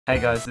Hey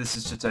guys, this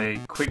is just a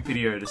quick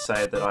video to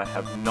say that I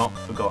have not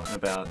forgotten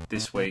about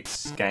this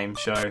week's game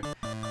show.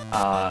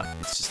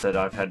 It's just that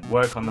I've had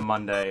work on the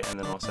Monday and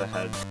then also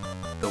had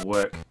the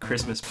work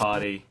Christmas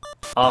party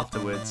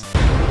afterwards.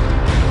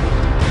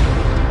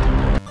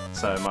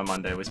 So my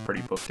Monday was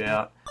pretty booked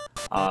out.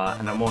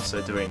 And I'm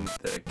also doing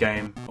the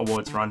Game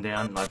Awards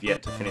rundown, and I've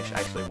yet to finish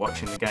actually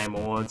watching the Game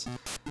Awards.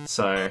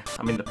 So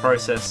I'm in the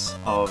process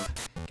of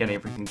getting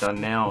everything done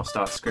now. I'll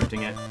start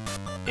scripting it.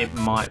 It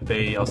might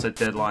be, I'll set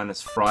deadline as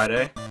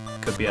Friday,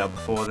 could be out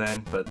before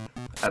then, but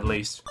at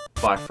least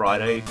by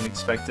Friday you can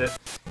expect it,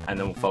 and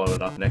then we'll follow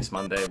it up next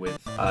Monday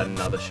with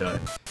another show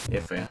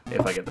if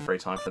I get the free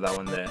time for that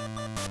one there.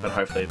 But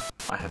hopefully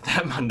I have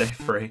that Monday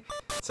free,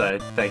 so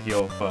thank you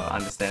all for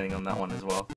understanding on that one as well.